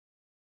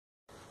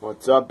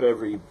What's up,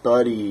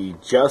 everybody?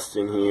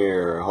 Justin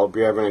here. Hope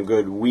you're having a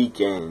good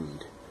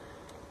weekend.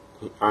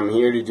 I'm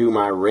here to do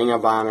my Ring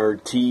of Honor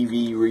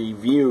TV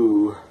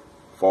review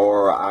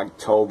for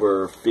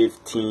October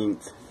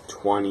 15th,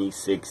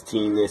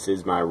 2016. This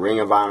is my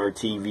Ring of Honor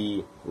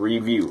TV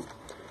review.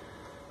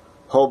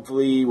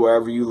 Hopefully,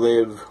 wherever you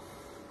live,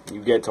 you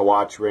get to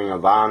watch Ring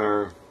of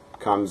Honor.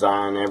 Comes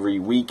on every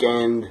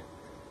weekend.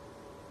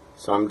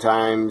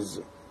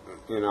 Sometimes,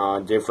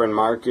 different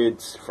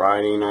markets,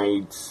 Friday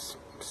nights,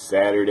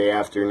 Saturday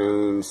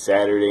afternoons,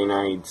 Saturday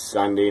nights,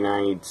 Sunday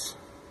nights.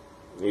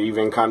 It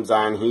even comes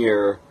on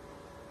here.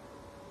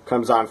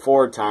 Comes on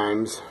 4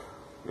 times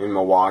in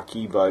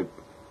Milwaukee, but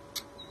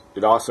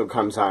it also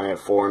comes on at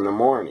 4 in the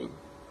morning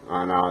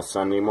on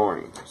Sunday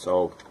morning.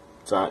 So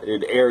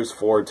it airs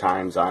 4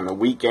 times on the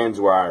weekends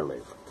where I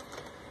live.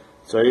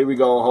 So here we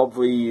go.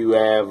 Hopefully you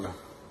have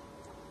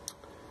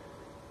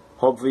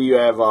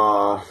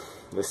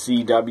the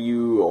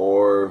CW,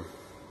 or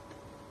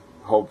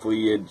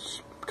hopefully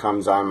it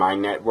comes on my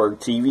network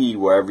TV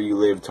wherever you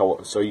live,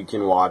 so you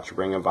can watch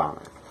Ring of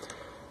Honor.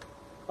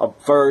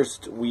 Up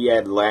first, we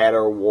had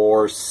Ladder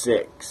War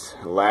 6.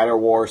 Ladder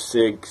War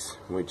 6,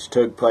 which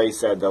took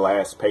place at the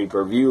last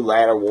pay-per-view.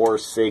 Ladder War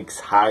 6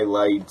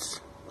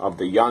 highlights of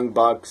the Young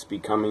Bucks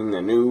becoming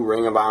the new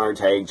Ring of Honor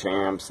Tag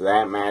Champs.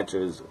 That match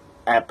is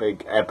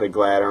epic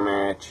ladder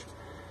match.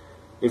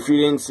 If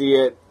you didn't see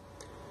it,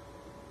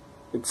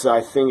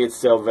 I think it's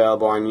still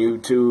available on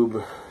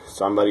YouTube.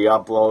 Somebody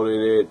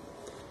uploaded it.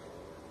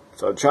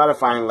 So try to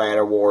find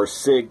Ladder War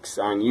 6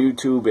 on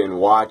YouTube and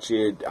watch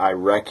it. I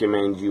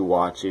recommend you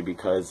watch it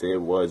because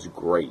it was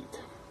great.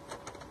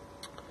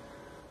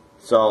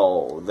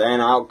 So then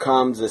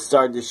to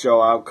start the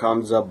show, out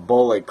comes the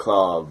Bullet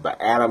Club.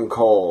 Adam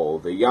Cole,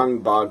 the Young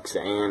Bucks,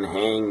 and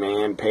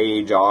Hangman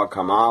Page all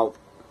come out.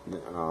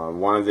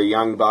 One of the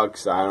Young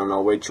Bucks, I don't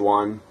know which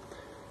one,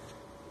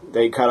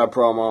 they cut a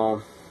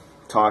promo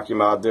talking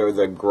about they're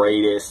the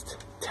greatest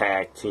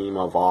tag team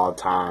of all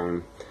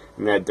time,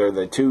 and that they're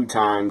the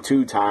two-time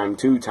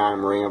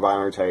Ring of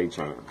Honor Tag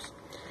Champs.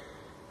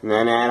 And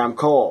then Adam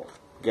Cole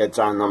gets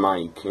on the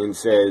mic and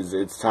says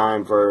it's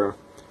time for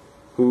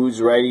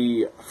who's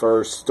ready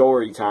for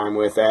story time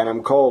with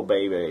Adam Cole,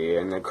 baby.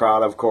 And the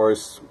crowd, of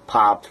course,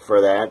 popped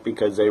for that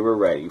because they were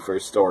ready for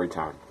story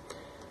time.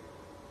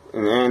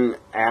 And then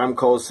Adam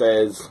Cole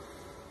says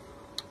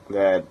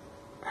that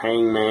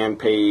Hangman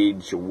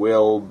Page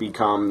will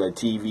become the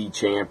TV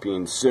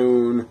champion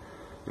soon.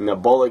 And the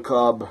Bullet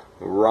Club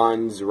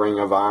runs Ring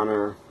of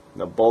Honor.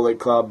 The Bullet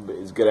Club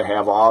is going to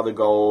have all the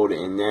gold,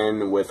 and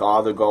then with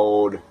all the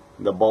gold,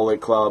 the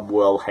Bullet Club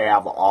will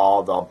have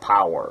all the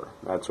power.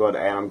 That's what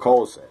Adam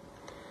Cole said.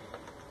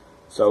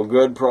 So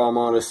good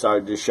promo to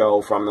start the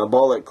show from the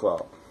Bullet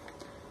Club.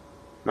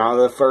 Now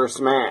the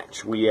first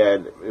match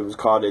it was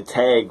called a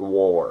Tag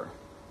War.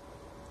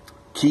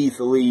 Keith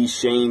Lee,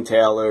 Shane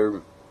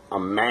Taylor, a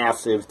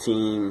massive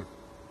team.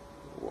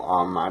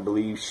 I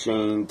believe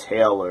Shane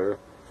Taylor,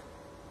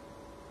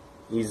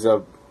 he's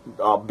a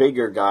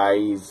bigger guy.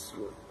 He's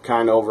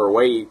kind of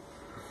overweight.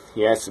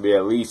 He has to be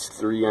at least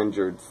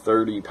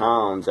 330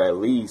 pounds at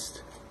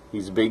least.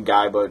 He's a big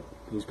guy, but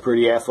he's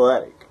pretty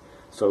athletic.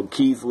 So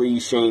Keith Lee,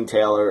 Shane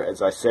Taylor,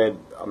 as I said,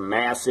 a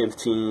massive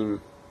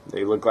team.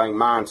 They look like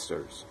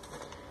monsters.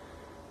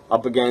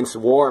 Up against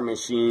War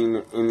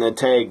Machine in the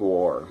Tag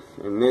War.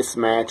 And this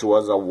match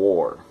was a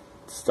war.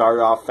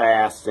 Started off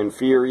fast and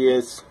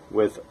furious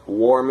with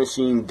War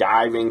Machine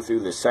diving through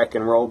the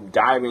second rope,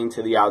 diving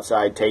to the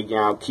outside, taking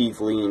out Keith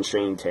Lee and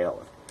Shane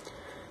Taylor.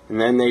 And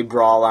then they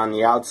brawl on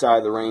the outside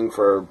of the ring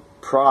for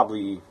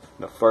probably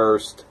the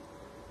first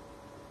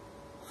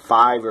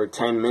 5 or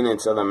 10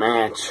 minutes of the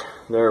match.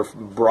 They're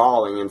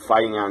brawling and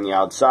fighting on the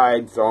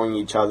outside, throwing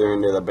each other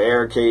into the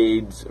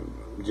barricades,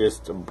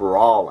 just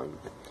brawling.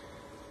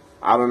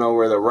 I don't know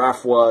where the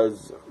ref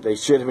was. They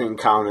should have been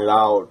counted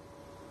out.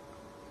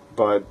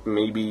 But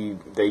maybe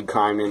they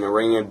climbed in the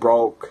ring and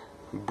broke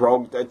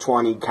the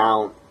 20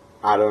 count.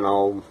 I don't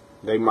know.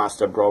 They must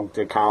have broke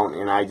the count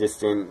and I just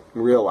didn't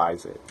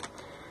realize it.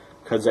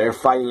 Because they're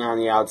fighting on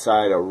the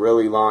outside a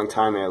really long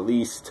time, at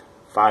least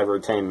 5 or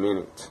 10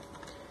 minutes.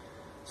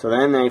 So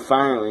then they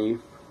finally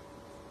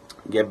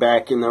get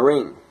back in the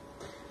ring.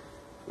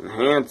 And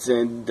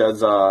Hanson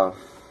gets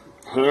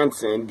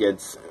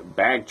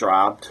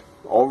backdropped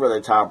over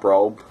the top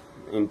rope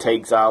and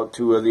takes out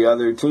 2 of the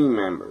other team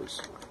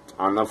members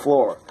on the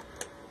floor.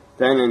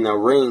 Then in the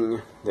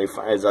ring,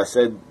 as I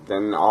said,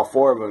 then all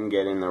 4 of them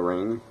get in the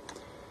ring.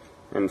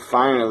 And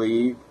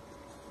finally,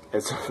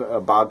 it's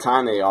about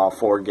time they all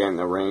 4 get in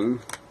the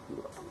ring.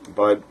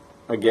 But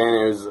again,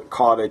 it was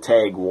called a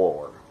Tag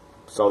War.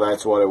 So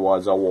that's what it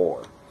was, a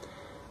war.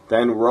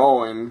 Then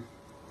Rowan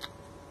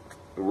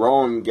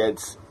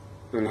gets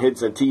and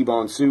hits a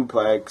T-bone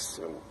suplex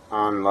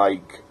on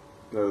the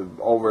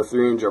over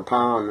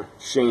 300-pound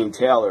Shane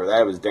Taylor.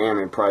 That was damn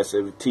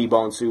impressive.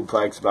 T-bone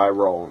suplex by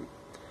Rowan.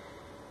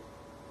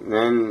 And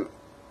then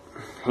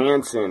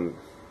Hanson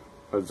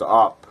was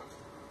up,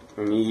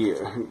 and he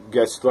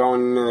gets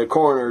thrown into the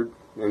corner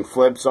and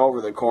flips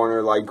over the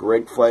corner like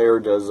Ric Flair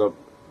does a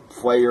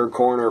Flair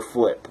corner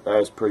flip. That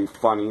was pretty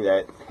funny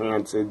that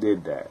Hansen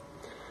did that.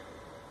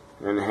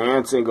 And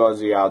Hansen goes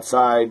to the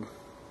outside,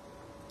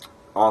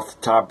 off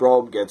the top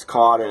rope, gets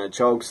caught in a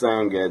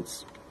chokeslam,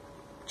 gets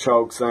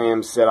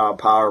chokeslam, sit out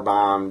power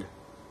bombed.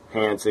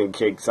 Hansen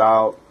kicks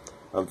out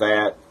of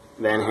that.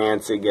 Then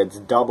Hansen gets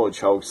double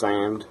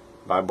chokeslammed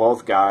by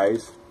both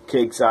guys,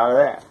 kicks out of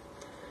that.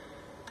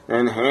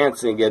 Then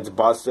Hansen gets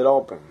busted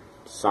open.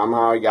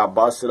 Somehow he got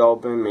busted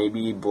open.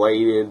 Maybe he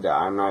bladed.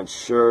 I'm not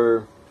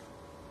sure.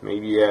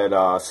 Maybe he had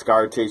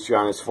scar tissue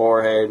on his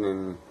forehead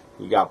and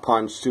he got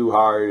punched too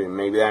hard and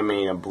maybe that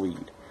made him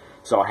bleed.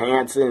 So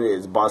Hansen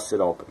is busted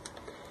open.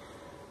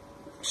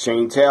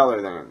 Shane Taylor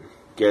then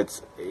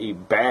gets a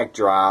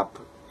backdrop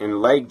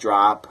and leg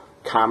drop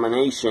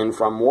combination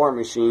from War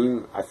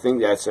Machine. I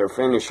think that's their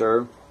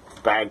finisher.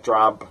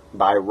 Backdrop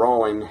by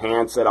Rowan.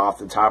 Hansen off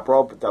the top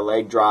rope with the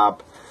leg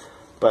drop.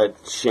 But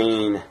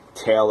Shane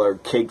Taylor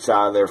kicks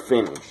out of their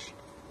finish.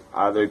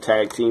 Out of their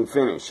tag team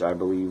finish. I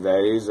believe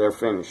that is their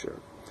finisher.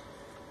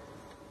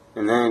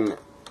 And then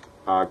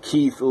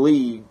Keith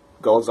Lee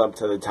goes up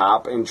to the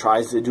top and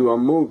tries to do a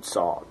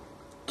moonsault.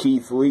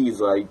 Keith Lee's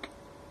like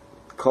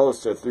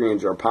close to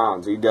 300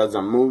 pounds. He does a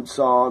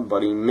moonsault,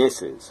 but he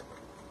misses.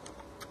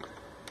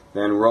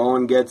 Then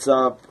Rowan gets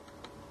up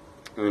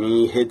and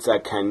he hits a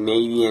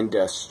Canadian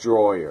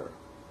Destroyer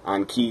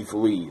on Keith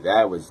Lee.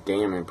 That was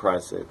damn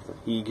impressive.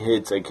 He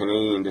hits a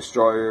Canadian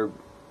Destroyer.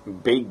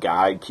 Big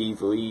guy,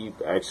 Keith Lee,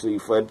 actually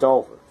flipped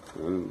over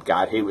and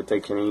got hit with the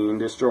Canadian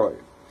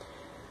Destroyer.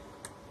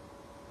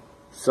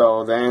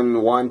 So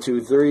then 1,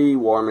 2, 3,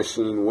 War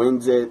Machine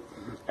wins it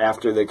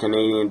after the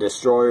Canadian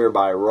Destroyer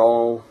by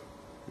Rowan.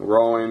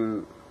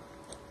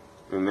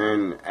 And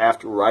then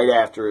right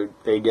after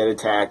they get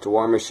attacked,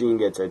 War Machine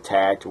gets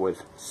attacked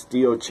with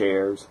steel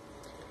chairs.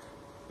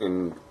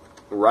 And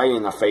right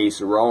in the face,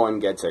 Rowan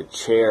gets a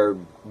chair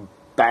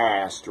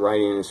bashed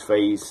right in his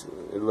face.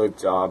 It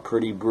looked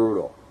pretty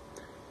brutal.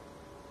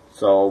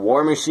 So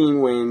War Machine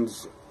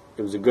wins.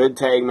 It was a good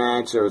tag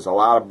match. There was a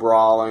lot of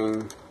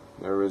brawling.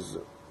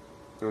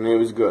 And it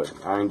was good.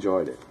 I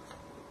enjoyed it.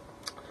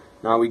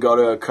 Now we go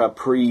to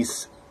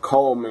Caprice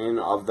Coleman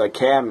of the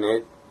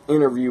Cabinet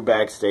interview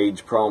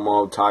backstage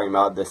promo talking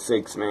about the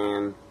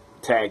 6-man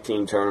tag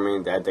team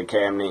tournament that the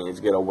Cabinet is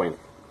going to win.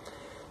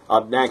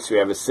 Up next we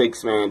have a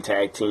 6-man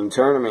tag team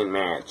tournament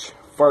match.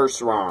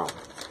 First round.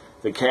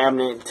 The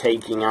Cabinet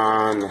taking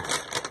on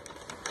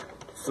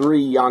 3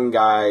 young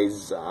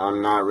guys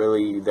I'm not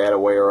really that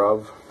aware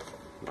of.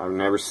 I've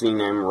never seen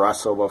them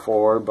wrestle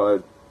before,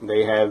 but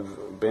they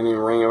have been in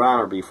Ring of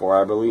Honor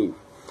before, I believe.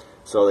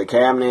 So the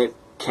Cabinet,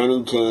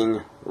 Kenny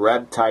King,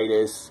 Reb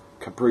Titus,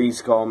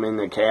 Caprice Coleman,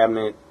 the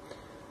Cabinet.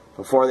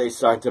 Before they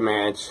start the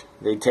match,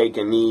 they take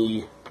a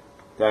knee.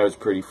 That was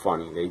pretty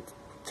funny. They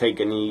take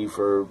a knee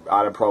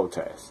out of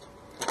protest.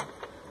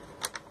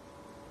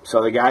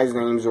 So the guys'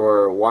 names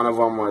were, one of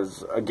them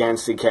was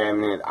against the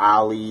Cabinet,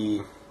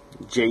 Ali,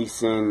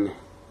 Jason,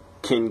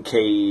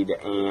 Kincaid,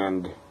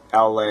 and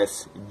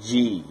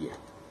LSG.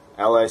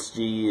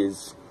 LSG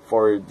is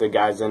for the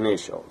guy's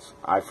initials.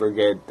 I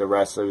forget the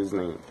rest of his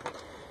name.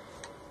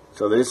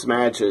 So this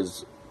match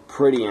is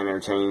pretty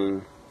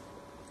entertaining.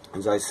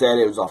 As I said,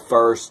 it was a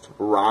first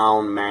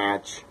round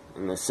match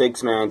in the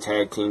 6-man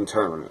tag team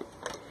tournament.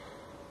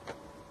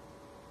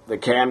 The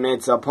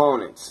Cabinet's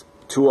opponents,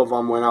 2 of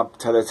them went up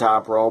to the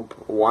top rope.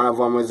 One of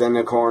them was in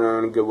the corner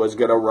and was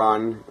going to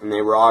run, and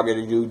they were all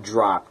going to do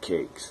drop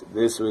kicks.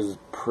 This was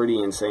pretty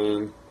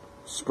insane.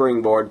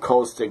 Springboard,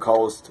 coast to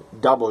coast,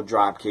 double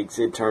drop kicks.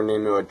 It turned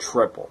into a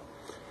triple.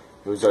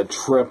 It was a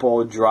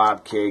triple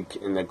drop kick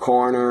in the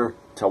corner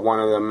to one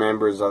of the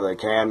members of the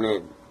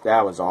Cabinet.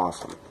 That was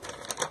awesome.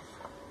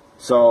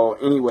 So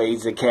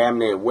anyways, the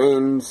Cabinet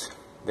wins.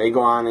 They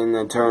go on in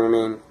the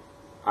tournament.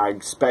 I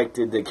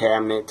expected the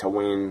Cabinet to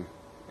win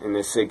in the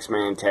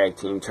 6-man tag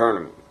team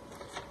tournament.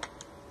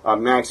 Up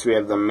next we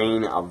have the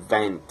main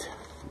event.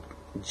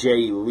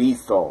 Jay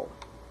Lethal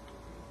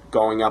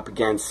going up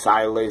against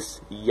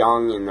Silas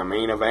Young in the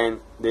main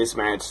event. This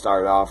match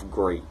started off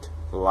great.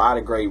 A lot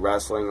of great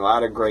wrestling, a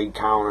lot of great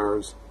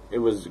counters. It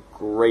was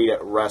great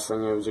at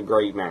wrestling. It was a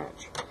great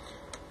match.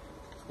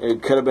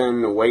 It could have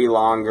been way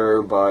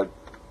longer, but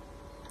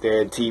they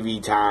had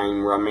TV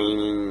time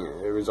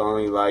remaining. There was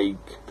only like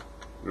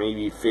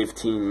maybe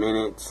 15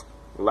 minutes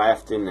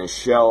left in the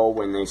show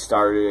when they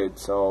started it,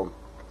 so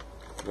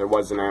there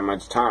wasn't that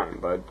much time.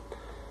 But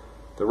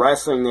the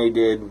wrestling they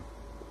did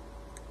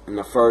in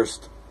the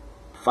first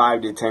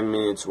 5 to 10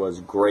 minutes was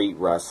great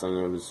wrestling.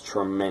 It was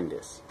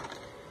tremendous.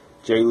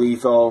 Jay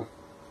Lethal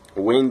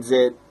wins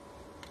it,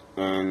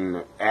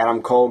 and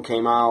Adam Cole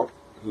came out.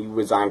 He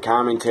was on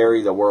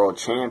commentary. The world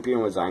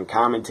champion was on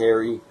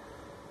commentary.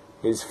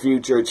 His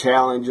future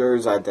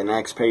challengers at the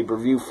next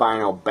pay-per-view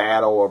final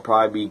battle will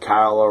probably be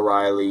Kyle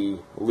O'Reilly,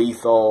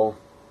 Lethal,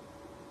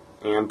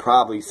 and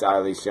probably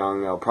Silas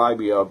Young. It'll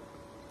probably be a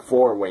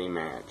 4-way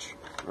match,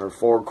 or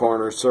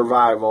 4-corner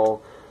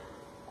survival,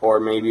 or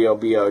maybe it'll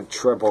be a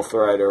triple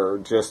threat or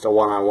just a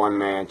one-on-one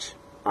match.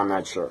 I'm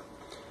not sure.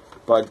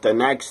 But the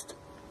next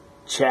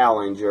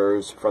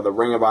challengers for the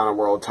Ring of Honor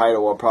World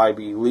title will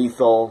probably be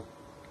Lethal,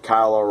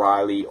 Kyle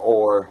O'Reilly,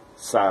 or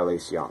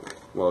Silas Young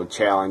will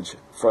challenge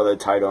for the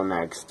title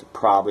next,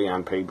 probably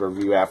on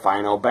pay-per-view at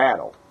Final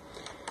Battle.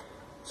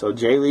 So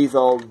Jay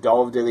Lethal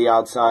dove to the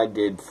outside,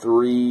 did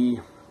three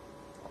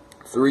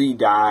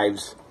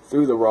dives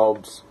through the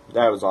ropes.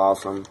 That was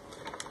awesome.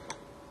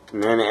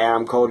 And then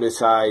Adam Cole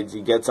decides,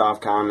 he gets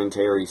off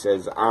commentary, he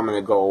says, I'm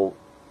going to go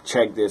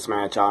check this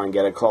match out and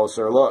get a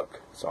closer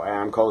look. So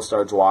Adam Cole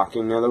starts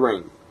walking to the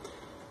ring.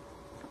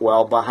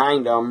 Well,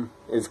 behind him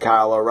is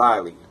Kyle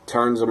O'Reilly.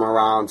 Turns him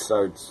around,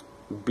 starts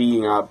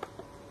beating up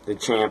the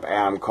champ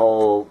Adam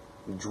Cole,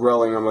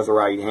 drilling him with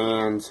right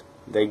hands.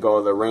 They go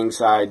to the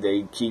ringside,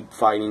 they keep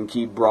fighting,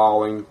 keep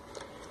brawling.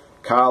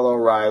 Kyle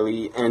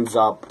O'Reilly ends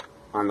up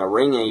on the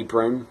ring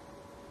apron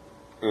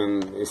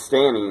and is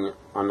standing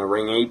on the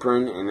ring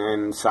apron, and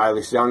then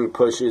Silas Young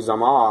pushes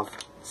him off.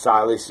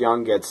 Silas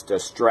Young gets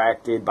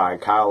distracted by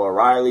Kyle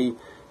O'Reilly.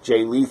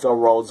 Jay Lethal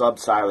rolls up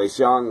Silas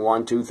Young.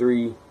 1, 2,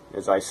 3.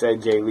 As I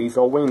said, Jay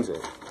Lethal wins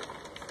it.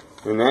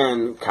 And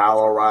then Kyle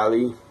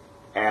O'Reilly,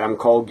 Adam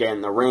Cole get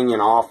in the ring,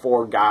 and all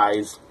four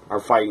guys are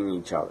fighting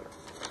each other.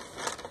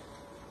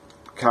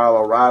 Kyle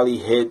O'Reilly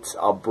hits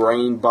a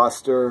brain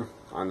buster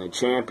on the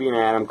champion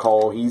Adam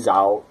Cole. He's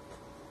out.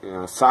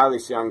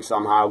 Silas Young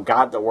somehow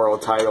got the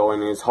world title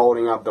and is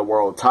holding up the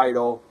world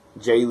title.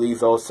 Jay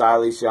Lethal,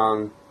 Silas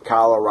Young,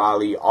 Kyle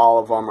O'Reilly, all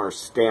of them are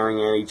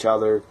staring at each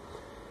other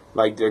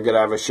like they're going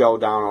to have a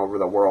showdown over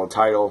the world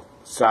title.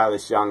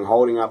 Silas Young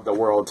holding up the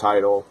world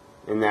title,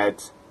 and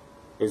that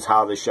is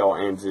how the show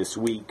ends this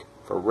week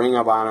for Ring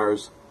of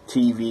Honor's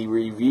TV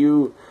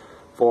review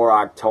for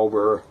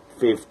October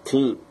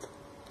 15th.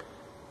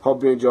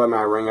 Hope you enjoyed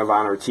my Ring of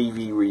Honor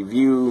TV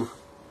review.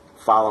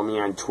 Follow me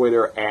on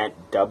Twitter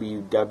at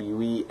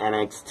WWE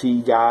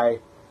NXT Guy.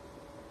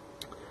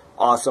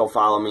 Also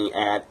follow me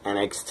at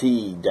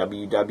NXT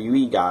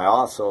WWE Guy.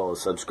 Also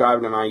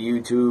subscribe to my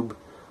YouTube,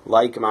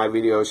 like my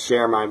videos,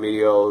 share my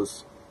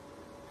videos,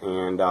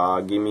 and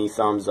give me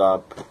thumbs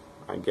up.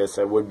 I guess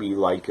that would be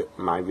like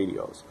my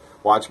videos.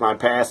 Watch my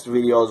past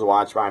videos,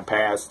 watch my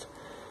past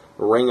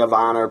Ring of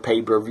Honor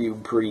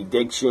pay-per-view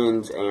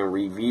predictions and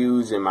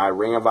reviews in my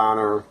Ring of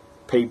Honor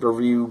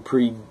pay-per-view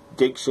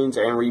predictions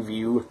and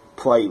review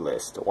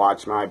playlist.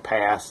 Watch my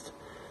past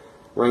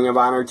Ring of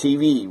Honor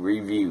TV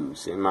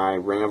reviews in my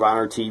Ring of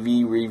Honor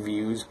TV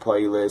reviews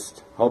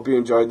playlist. Hope you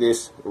enjoyed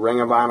this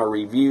Ring of Honor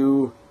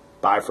review.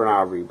 Bye for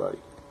now, everybody.